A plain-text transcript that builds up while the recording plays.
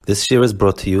This year is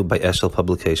brought to you by Eshel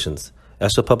Publications.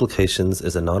 Eshel Publications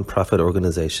is a non-profit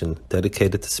organization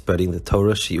dedicated to spreading the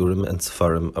Torah, Shiurim, and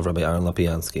Sefarim of Rabbi Aaron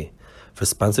Lapiansky. For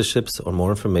sponsorships or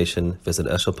more information, visit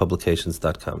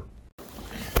eshelpublications.com.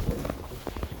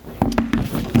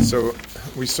 So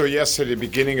we saw yesterday the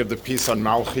beginning of the piece on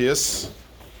Malchias,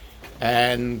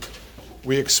 and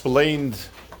we explained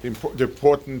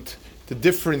the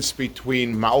difference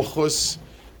between Malchus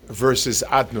versus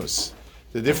Adnus,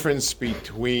 the difference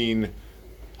between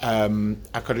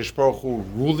HaKadosh Baruch Hu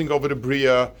ruling over the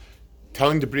Bria,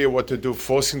 telling the Bria what to do,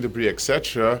 forcing the Bria,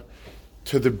 etc.,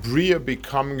 to the Bria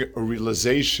becoming a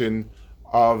realization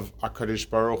of HaKadosh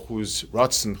Baruch Hu's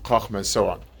Ratzon, Chochmah, and so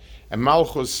on. And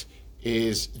Malchus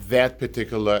is that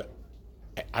particular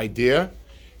idea,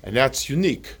 and that's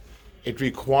unique. It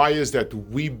requires that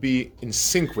we be in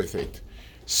sync with it.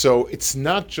 So it's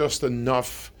not just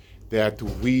enough that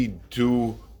we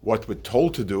do what we're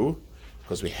told to do,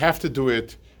 because we have to do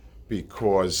it,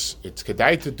 because it's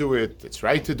kedai to do it, it's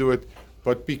right to do it,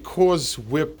 but because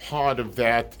we're part of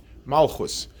that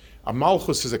Malchus. A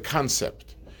Malchus is a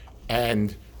concept,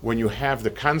 and when you have the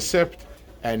concept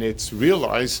and it's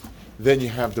realized, then you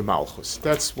have the Malchus.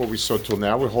 That's what we saw till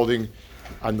now. We're holding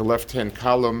on the left-hand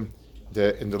column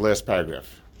in the last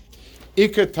paragraph.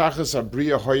 Ika tachas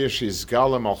abriya hoyesh is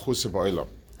gala Malchus ba'olam.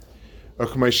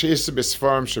 Ukmeishes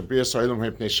besfarm shabriya sa'olam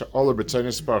hepnei sha'olah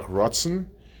b'tzonis barach rotzen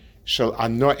shel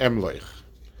ano emloich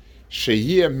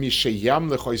sheyeh mishayam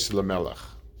lechois lemelech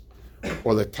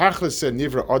or letachlis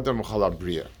nivra adam chal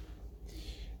abriya.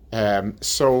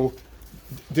 So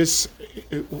this,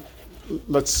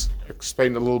 let's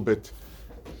explain a little bit.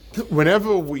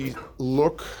 Whenever we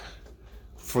look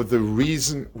for the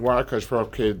reason why HaKadosh Baruch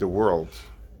Hu created the world,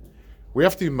 we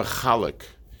have to be mechalik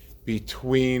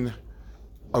between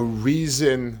a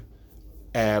reason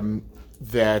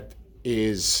that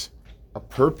is a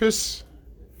purpose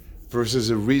versus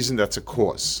a reason that's a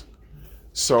cause.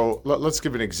 So let's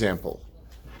give an example.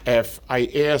 If I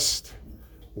asked,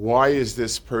 why is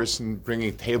this person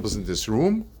bringing tables in this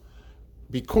room?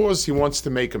 Because he wants to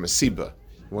make a masiba.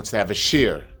 He wants to have a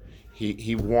shir.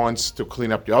 He wants to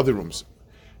clean up the other rooms.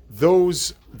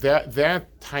 That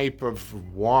type of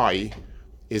why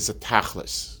is a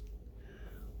tachlis.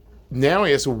 Now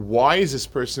I ask, why does this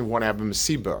person want to have a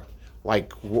masiba?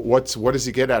 Like, what does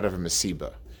he get out of a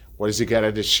masiba? What does he get out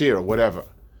of the shir or whatever?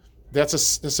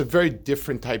 That's a very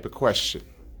different type of question.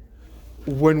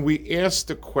 When we ask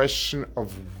the question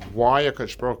of why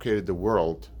HaKadosh Baruch Hu created the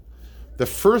world, the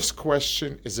first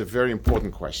question is a very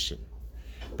important question,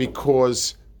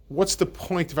 because what's the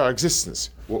point of our existence?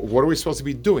 What are we supposed to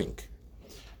be doing?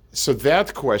 So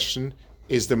that question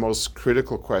is the most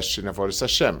critical question of Avodas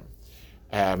Hashem.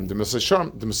 The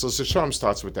Mesilas Yesharim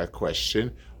starts with that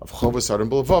question of Chovas Adam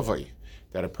B'Levavai,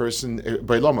 that a person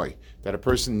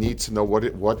needs to know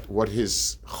what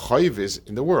his chayv is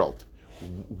in the world.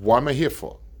 What am I here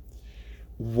for?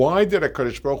 Why did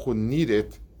HaKadosh Baruch Hu need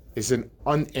it is an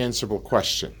unanswerable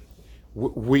question.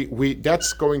 We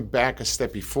that's going back a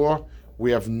step before.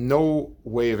 We have no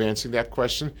way of answering that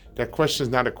question. That question is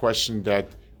not a question that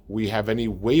we have any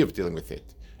way of dealing with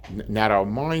it. Not our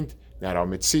mind, not our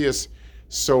mitzias.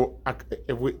 So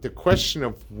the question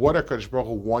of what HaKadosh Baruch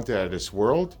Hu wanted out of this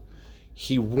world,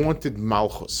 he wanted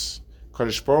Malchus.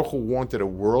 HaKadosh Baruch Hu wanted a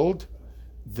world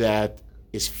that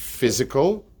is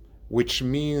physical, which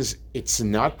means it's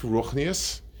not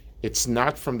ruchnius, it's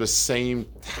not from the same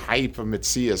type of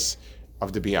mitzias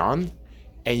of the beyond,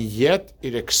 and yet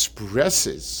it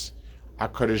expresses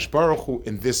HaKadosh Baruch Hu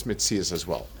in this mitzias as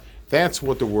well. That's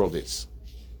what the world is.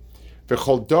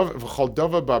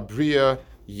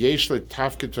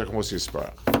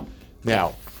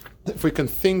 Now, if we can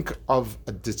think of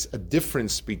a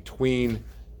difference between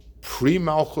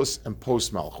pre-Malchus and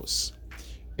post-Malchus.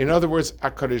 In other words,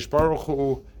 HaKadosh Baruch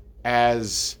Hu,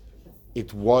 as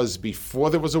it was before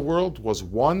there was a world, was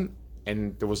one,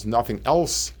 and there was nothing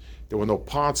else. There were no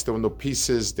parts, there were no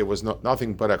pieces, there was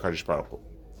nothing but HaKadosh Baruch Hu.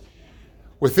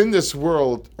 Within this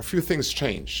world, a few things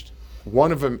changed.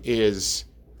 One of them is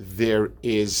there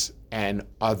is an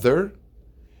other.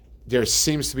 There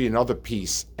seems to be another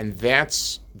piece, and that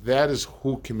is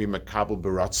who can be makabel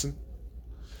beratzen.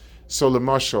 So,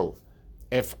 lemashal,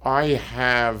 if I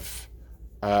have,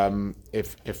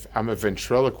 if I'm a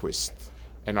ventriloquist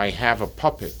and I have a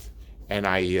puppet, and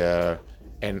I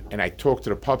talk to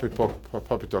the puppet,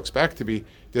 puppet talks back to me,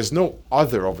 there's no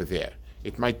other over there.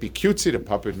 It might be cutesy, the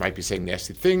puppet might be saying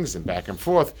nasty things and back and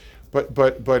forth,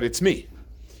 but it's me.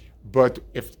 But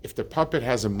if the puppet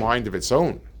has a mind of its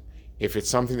own, if it's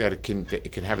something that it can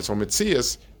have its own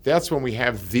mitzias, that's when we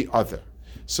have the other.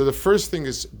 So the first thing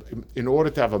is, in order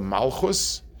to have a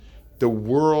malchus, the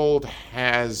world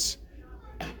has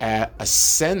a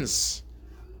sense,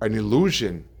 an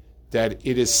illusion that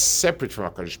it is separate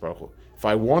from HaKadosh Baruch Hu. If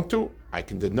I want to, I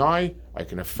can deny, I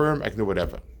can affirm, I can do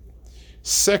whatever.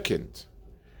 Second,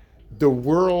 the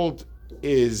world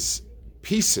is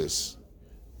pieces,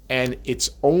 and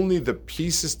it's only the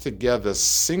pieces together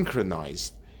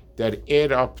synchronized that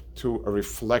add up to a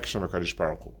reflection of HaKadosh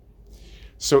Baruch Hu.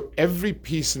 So every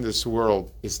piece in this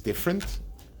world is different,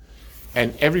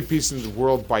 and every piece in the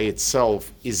world by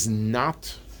itself is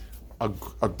not a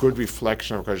good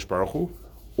reflection of HaKadosh Baruch Hu.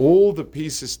 All the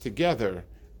pieces together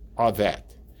are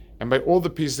that. And by all the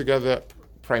pieces together,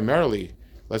 primarily,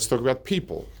 let's talk about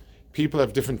people. People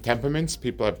have different temperaments,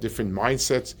 people have different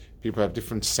mindsets, people have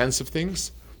different sense of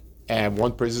things. And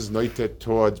one person is noted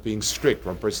towards being strict,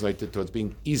 one person is noted towards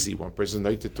being easy, one person is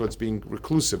noted towards being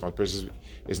reclusive, one person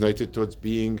is noted towards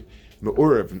being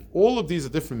me'urev. And all of these are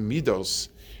different midos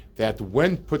that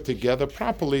when put together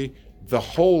properly, the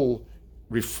whole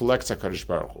reflects HaKadosh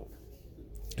Baruch Hu.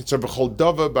 It's a b'chol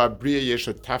davar ba'briya yesh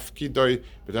a tafkidoi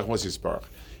b'dech mos yisbarach.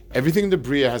 Everything in the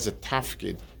Bria has a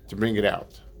tafkid to bring it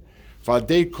out.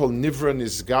 V'adei kol nivra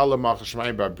nizgala malchus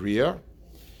shamayim ba'briya,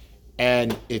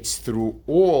 and it's through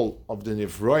all of the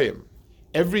nivroim.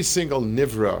 Every single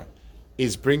nivra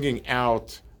is bringing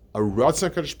out a ratzon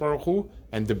HaKadosh Baruch Hu,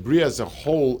 and the Bria as a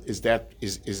whole is that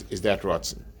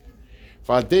ratzon.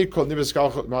 V'adei kol nivra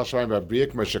nizgala malchus shamayim ba'briya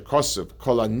k'ma shekosov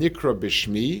kol hanikra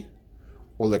b'shmi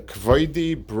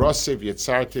ulekvoidi brosev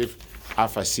yitzartiv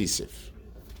afasisiv.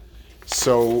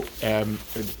 So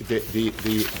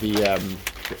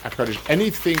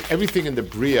everything in the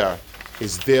Bria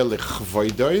is there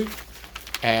lechvoidoi,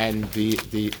 and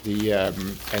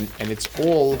and it's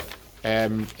all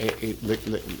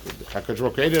HaKadosh Baruch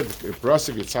Hu created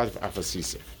brosev yitzartiv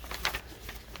afasisiv.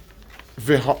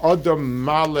 V'ha'adam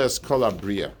males kol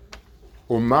haBria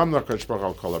umam HaKadosh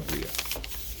Baruch Hu kol haBria.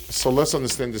 So let's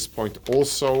understand this point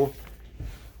also.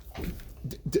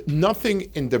 Nothing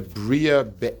in the Bria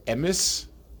be'emes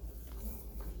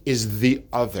is the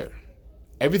other.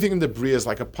 Everything in the Bria is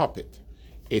like a puppet.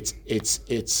 It's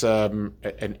an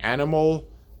animal.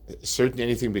 Certainly,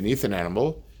 anything beneath an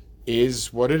animal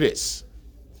is what it is.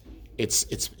 It's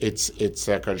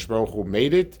HaKadosh Baruch Hu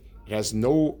made it. It has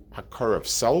no hakar of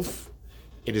self.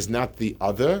 It is not the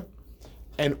other,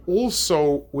 and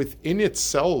also within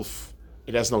itself,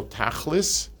 it has no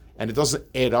tachlis, and it doesn't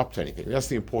add up to anything. That's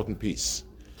the important piece.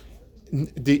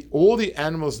 All the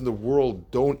animals in the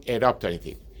world don't add up to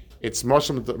anything. It's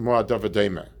much more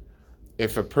davadema.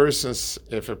 If a person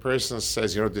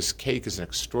says, this cake is an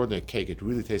extraordinary cake, it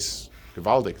really tastes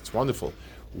gewaldig, it's wonderful.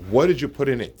 What did you put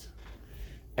in it?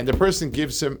 And the person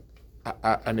gives him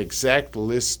an exact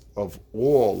list of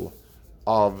all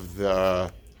of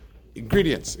the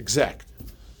ingredients, exact.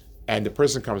 And the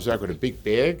person comes back with a big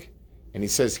bag, and he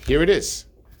says, here it is.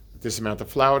 This amount of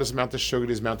flour, this amount of sugar,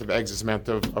 this amount of eggs, this amount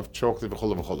of chocolate,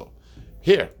 v'cholo.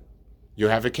 Here, you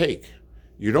have a cake.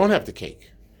 You don't have the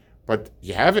cake, but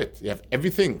you have it. You have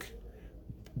everything.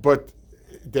 But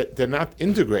they're not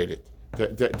integrated.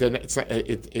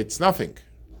 It's nothing.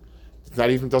 It's not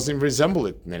even, doesn't even resemble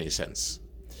it in any sense.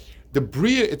 The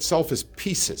Bria itself is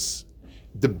pieces.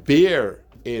 The bear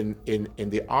in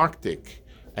the Arctic,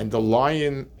 and the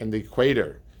lion in the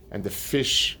equator, and the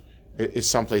fish is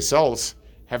someplace else,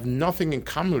 have nothing in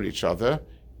common with each other,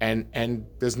 and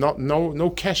there's no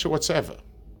kesher whatsoever.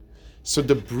 So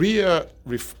the Bria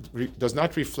does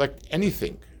not reflect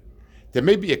anything. There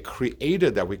may be a creator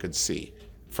that we could see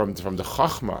from the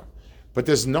Chachma, but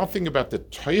there's nothing about the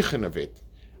teichen of it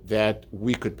that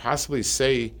we could possibly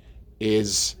say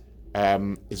is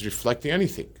reflecting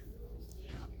anything.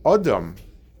 Adam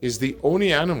is the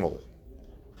only animal,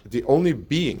 the only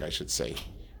being, I should say,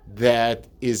 that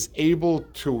is able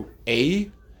to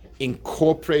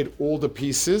incorporate all the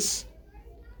pieces,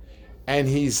 and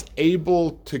he's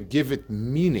able to give it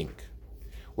meaning.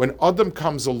 When Adam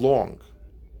comes along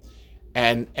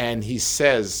and he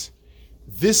says,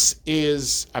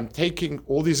 I'm taking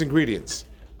all these ingredients,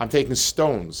 I'm taking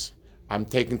stones, I'm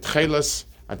taking tchelas,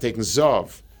 I'm taking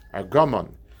zav, argamon,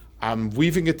 I'm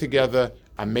weaving it together,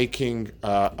 I'm making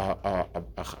a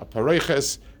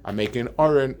pareches, I'm making an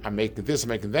oren, I'm making this, I'm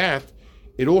making that.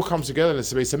 It all comes together and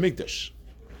it's a Beis Hamikdash.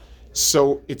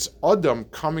 So it's Adam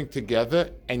coming together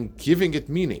and giving it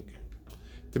meaning.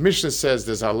 The Mishnah says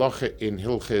there's halacha in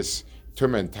Hilchis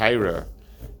Tumah and Taira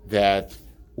that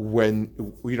when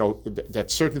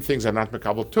that certain things are not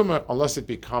mekabel tumah unless it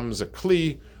becomes a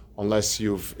kli, unless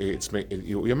you're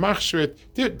machshir it.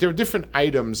 There are different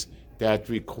items that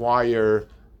require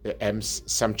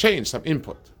some change, some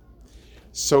input.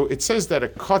 So it says that a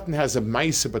cotton has a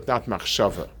maisa but not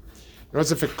machshava. In other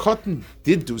words, if a cotton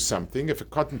did do something, if a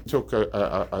cotton took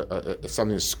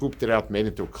something and scooped it out, made it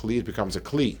into a kli, it becomes a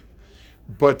kli.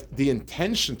 But the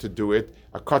intention to do it,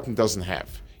 a cotton doesn't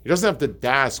have. He doesn't have the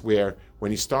das where when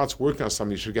he starts working on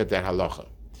something, he should get that halacha.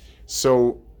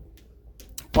 So,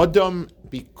 Adam,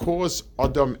 because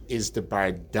Adam is the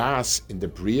bar das in the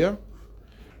bria,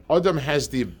 Adam has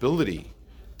the ability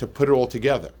to put it all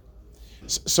together.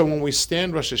 So when we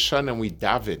stand Rosh Hashana and we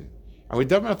daven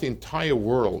out the entire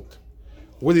world,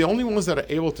 we're the only ones that are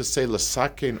able to say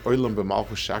L'sakein olam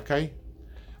b'malchus shakai.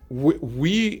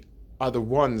 We are the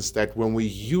ones that when we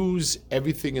use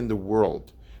everything in the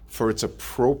world for its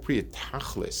appropriate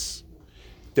tachlis,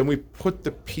 then we put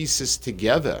the pieces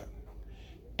together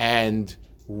and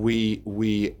we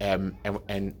make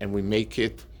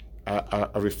it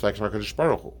a reflection of HaKadosh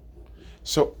Baruch Hu.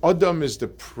 So Adam is the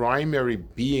primary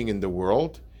being in the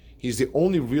world. He's the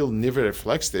only real niver that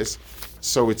reflects this.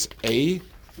 So it's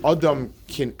Adam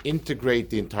can integrate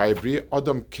the entire bria.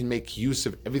 Adam can make use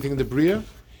of everything in the bria,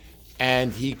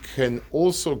 and he can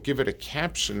also give it a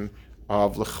caption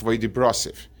of l'chvaydi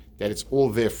brasiv, that it's all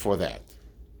there for that.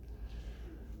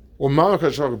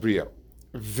 Bria.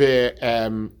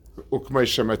 Ukmay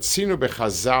shematzinu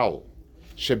bechazal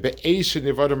shebe'eish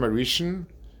nivadam arishin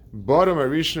Baram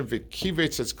Arishan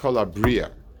v'kivetz etz kol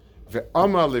abriya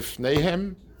ve'amar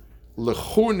lifneihem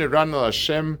l'chu niran al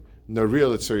Hashem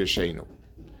naril etzor yeshenu.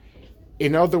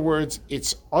 In other words,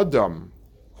 it's Adam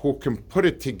who can put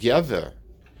it together.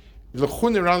 L'chu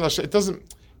niran al Hashem. It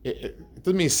doesn't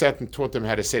mean he sat and taught them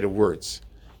how to say the words.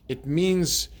 It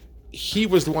means he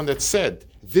was the one that said,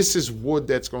 this is wood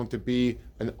that's going to be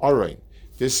an arain.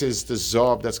 This is the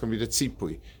zav that's going to be the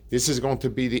tzipui. This is going to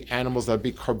be the animals that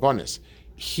be karbonis.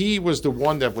 He was the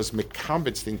one that was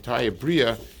mekambitz the entire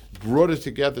bria, brought it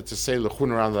together to say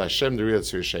l'chun around Hashem the real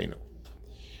tzirishenu.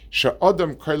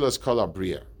 Sha'adam koilas kol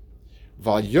abriya,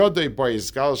 val yodei by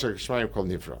izgal shekshmayim kol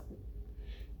nivra.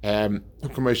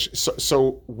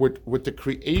 So with the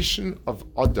creation of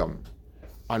Adam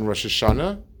on Rosh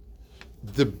Hashana,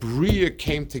 the bria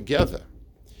came together.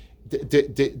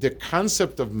 The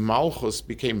concept of Malchus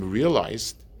became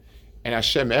realized, and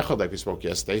Hashem Echad, like we spoke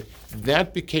yesterday,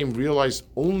 that became realized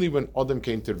only when Adam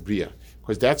came to the Bria,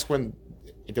 because that was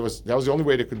the only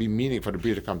way there could be meaning for the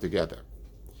Bria to come together.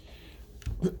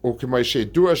 Is Galosh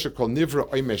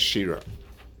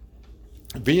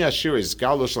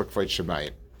like Fight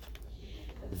Shemayim.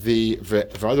 The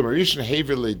Adam Arishan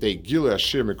Havili de Gila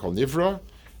Ashir Mikol Nivra,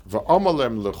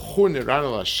 Va'amalem Lechun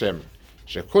Iran Hashem.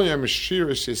 So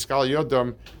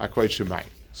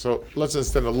let's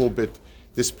understand a little bit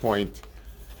this point.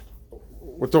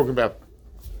 We're talking about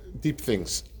deep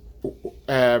things.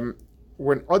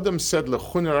 When Adam said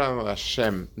L'chunaran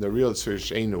Hashem, the real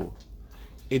Tzirishenu,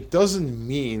 it doesn't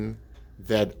mean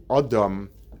that Adam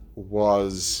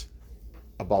was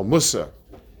a Baal Musa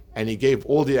and he gave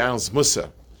all the animals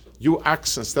Musa. You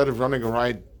ox, instead of running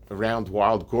around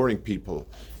wild goring people,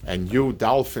 and you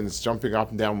dolphins jumping up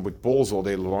and down with balls all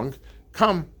day long,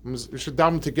 come, we should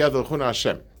daven together, Chuna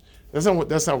Hashem.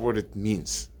 That's not what it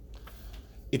means.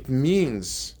 It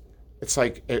means, it's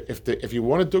like, if you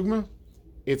want a dogma,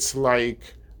 it's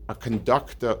like a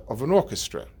conductor of an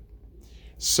orchestra.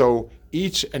 So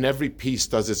each and every piece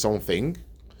does its own thing,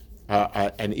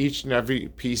 and each and every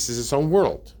piece is its own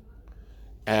world.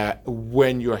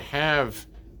 When you have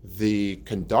the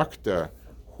conductor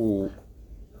who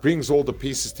brings all the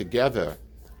pieces together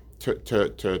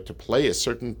to play a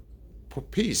certain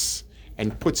piece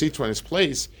and puts each one in its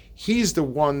place, he's the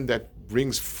one that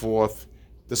brings forth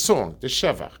the song, the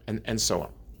shevach, and so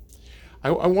on.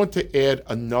 I want to add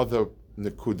another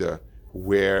nekuda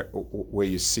where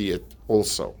you see it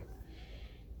also.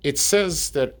 It says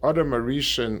that Adam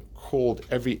Arishan called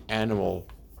every animal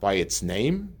by its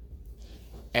name,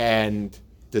 and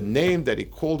the name that he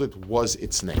called it was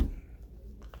its name.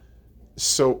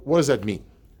 So what does that mean?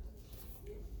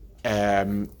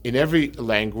 In every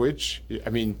language,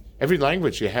 every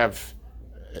language you have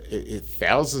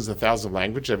thousands and thousands of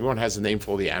languages. Everyone has a name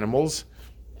for all the animals,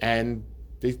 and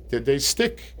they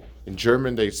stick. In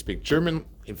German, they speak German.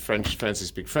 In French, they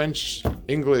speak French,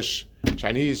 English,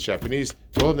 Chinese, Japanese.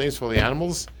 All the names for the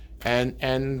animals, and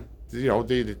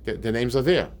the names are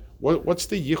there. What's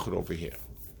the yichud over here?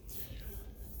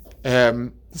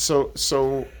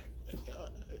 So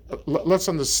let's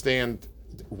understand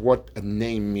what a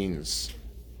name means.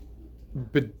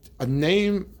 But a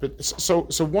name,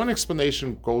 so one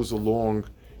explanation goes along,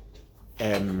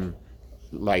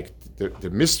 like the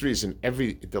mysteries in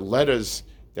the letters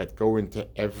that go into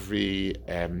every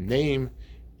name,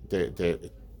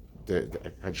 the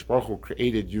Hashana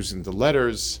created using the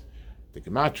letters, the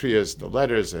gematrias, the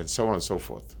letters, and so on and so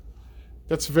forth.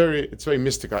 It's very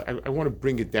mystical. I want to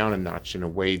bring it down a notch in a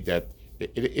way that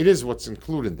it is what's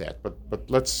included in that, but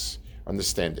let's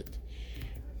understand it.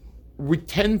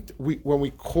 When we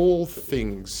call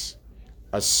things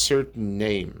a certain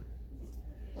name,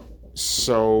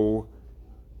 so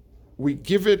we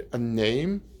give it a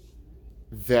name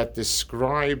that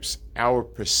describes our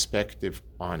perspective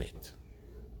on it.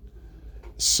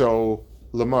 So,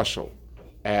 lamashal,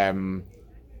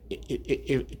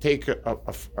 take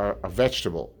a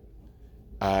vegetable,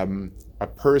 a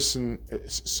person.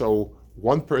 So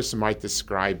one person might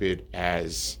describe it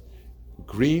as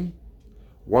green,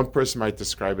 one person might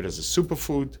describe it as a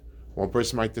superfood, one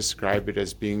person might describe it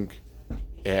as being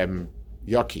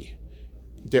yucky.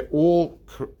 They're all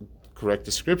correct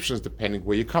descriptions depending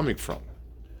where you're coming from.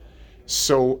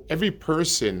 So every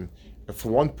person, for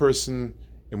one person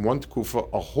in one tkufa,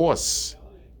 a horse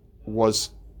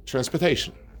was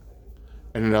transportation.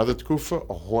 In another tkufa,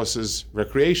 a horse's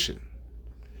recreation.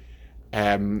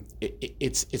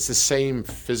 It's the same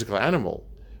physical animal,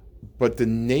 but the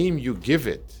name you give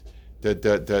it,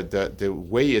 the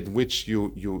way in which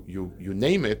you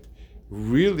name it,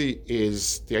 really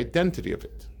is the identity of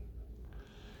it.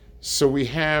 So we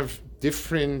have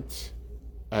different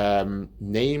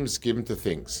names given to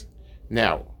things.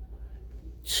 Now,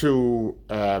 to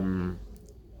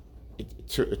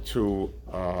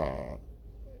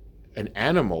an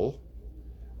animal,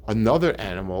 another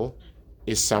animal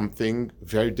is something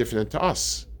very different to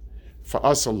us. For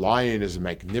us, a lion is a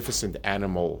magnificent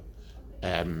animal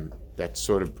that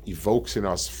sort of evokes in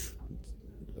us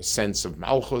a sense of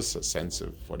malchus, a sense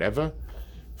of whatever.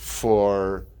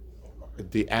 For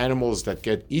the animals that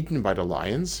get eaten by the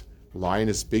lions, lion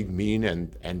is big, mean,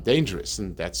 and dangerous,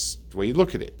 and that's the way you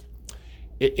look at it.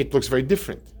 It looks very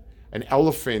different. An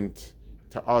elephant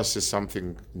to us is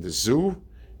something in the zoo.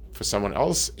 For someone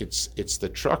else, it's the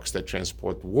trucks that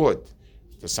transport wood.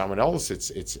 For someone else,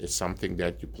 it's something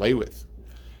that you play with.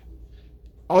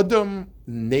 Adam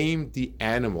named the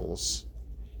animals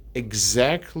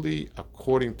exactly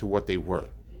according to what they were.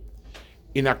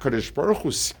 In HaKadosh Baruch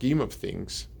Hu's scheme of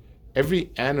things, every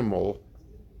animal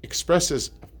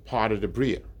expresses a part of the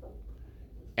Bria.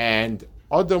 And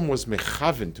Adam was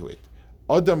mechaven to it.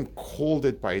 Adam called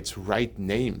it by its right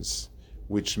names,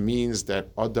 which means that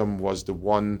Adam was the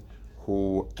one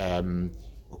who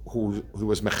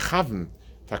was mechaven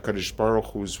to HaKadosh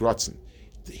Baruch Hu's ratzon.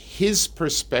 His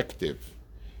perspective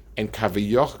and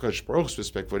Kaviyach HaKadosh Baruch Hu's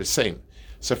perspective were the same.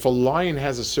 So if a lion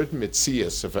has a certain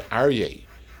mitzias of an aryeh,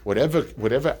 whatever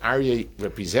aryeh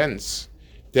represents,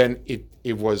 then he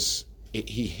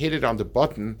hit it on the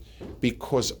button,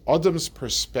 because Adam's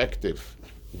perspective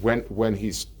when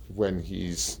he's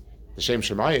the Shem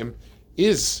Shemayim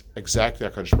is exactly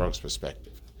HaKadosh Baruch Hu's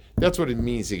perspective. That's what it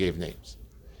means he gave names.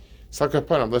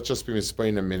 Let's just be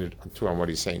explain a minute or two on what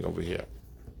he's saying over here.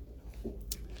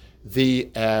 The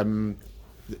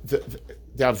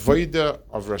avodah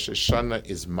of Rosh Hashana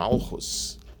is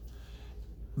Malchus.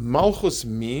 Malchus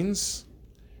means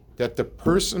that the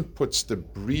person puts the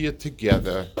Bria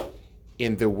together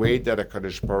in the way that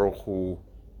HaKadosh Baruch Hu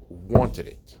wanted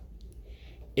it.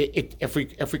 If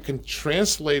we can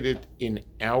translate it in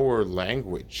our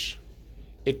language,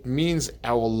 it means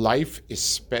our life is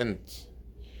spent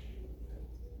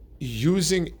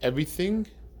using everything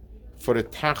for the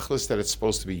tachlis that it's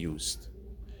supposed to be used.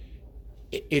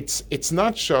 It's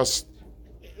not just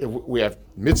we have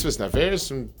mitzvahs and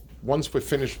averos, and once we're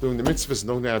finished doing the mitzvahs and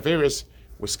doing the averos,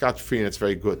 we're scot-free and it's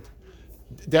very good.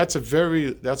 That's a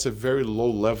very low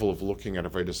level of looking at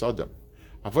avodas adam.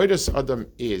 Avodas adam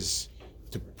is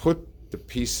to put the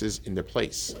pieces in their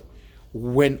place.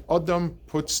 When Adam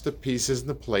puts the pieces in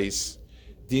the place,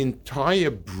 the entire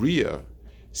Bria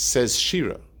says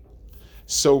Shira.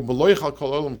 So Meloich al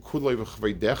kol olam kulei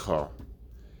v'chveidecha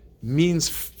means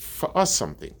for us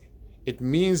something. It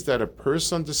means that a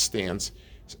person understands,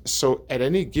 so at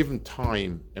any given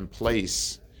time and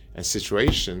place and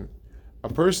situation, a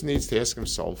person needs to ask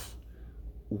himself,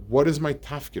 what is my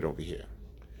tafkid over here?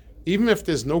 Even if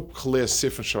there's no clear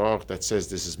sifra sharach that says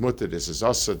this is mutter, this is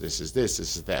asa, this is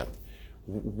that.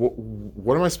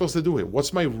 What am I supposed to do here?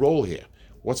 What's my role here?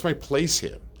 What's my place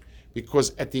here?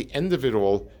 Because at the end of it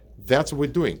all, that's what we're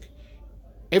doing.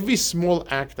 Every small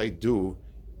act I do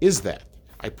is that.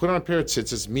 I put on a pair of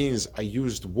tzitzis means I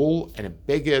used wool and a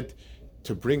beged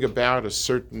to bring about a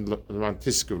certain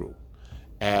romantiskuru,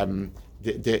 and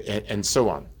so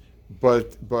on.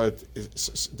 But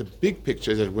the big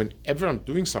picture is that whenever I'm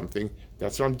doing something,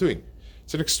 that's what I'm doing.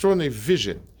 It's an extraordinary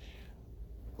vision.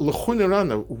 We're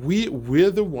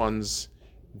the ones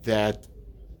that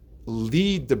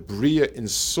lead the Bria in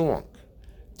song,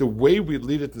 the way we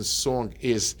lead it in song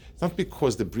is not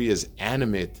because the Bria is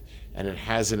animate and it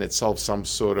has in itself some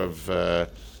sort of,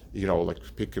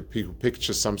 like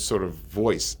picture some sort of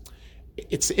voice.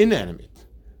 It's inanimate.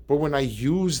 But when I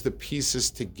use the pieces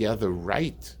together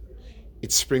right,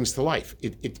 it springs to life.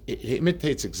 It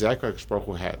imitates exactly what Baruch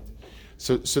Hu had.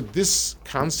 So this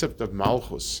concept of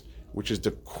Malchus, which is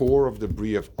the core of the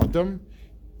Bria of Adam,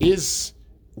 is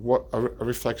what a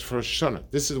reflection for Hashana.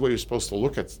 This is what you're supposed to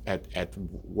look at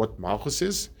what Malchus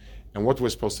is and what we're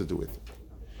supposed to do with it.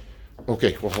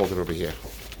 Okay, we'll hold it over here.